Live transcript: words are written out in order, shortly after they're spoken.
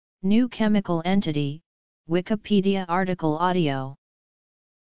New chemical entity, Wikipedia article audio.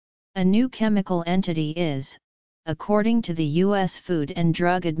 A new chemical entity is, according to the U.S. Food and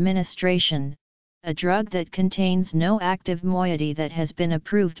Drug Administration, a drug that contains no active moiety that has been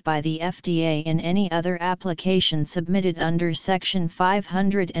approved by the FDA in any other application submitted under Section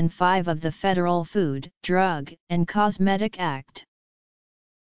 505 of the Federal Food, Drug, and Cosmetic Act.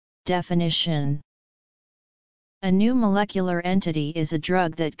 Definition: a new molecular entity is a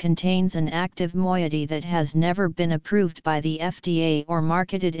drug that contains an active moiety that has never been approved by the FDA or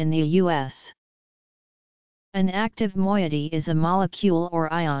marketed in the U.S. An active moiety is a molecule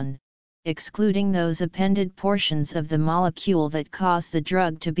or ion, excluding those appended portions of the molecule that cause the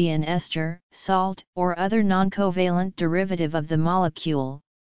drug to be an ester, salt, or other non-covalent derivative of the molecule,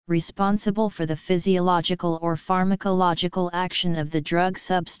 responsible for the physiological or pharmacological action of the drug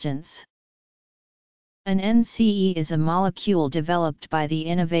substance. An NCE is a molecule developed by the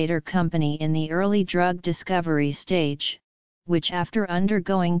innovator company in the early drug discovery stage, which after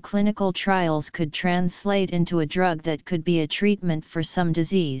undergoing clinical trials could translate into a drug that could be a treatment for some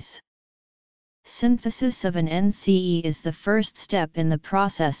disease. Synthesis of an NCE is the first step in the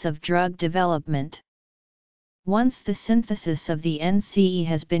process of drug development. Once the synthesis of the NCE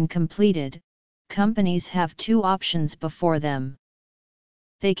has been completed, companies have two options before them.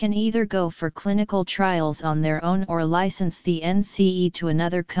 They can either go for clinical trials on their own or license the NCE to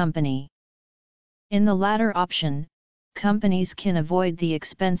another company. In the latter option, companies can avoid the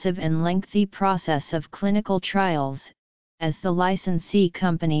expensive and lengthy process of clinical trials, as the licensee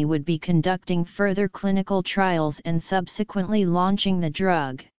company would be conducting further clinical trials and subsequently launching the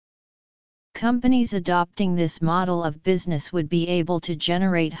drug. Companies adopting this model of business would be able to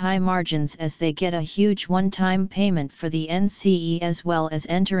generate high margins as they get a huge one-time payment for the NCE as well as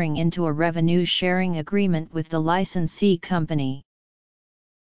entering into a revenue-sharing agreement with the licensee company.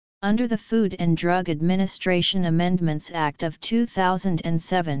 Under the Food and Drug Administration Amendments Act of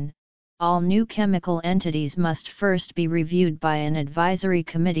 2007, all new chemical entities must first be reviewed by an advisory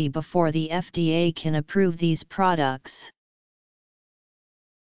committee before the FDA can approve these products.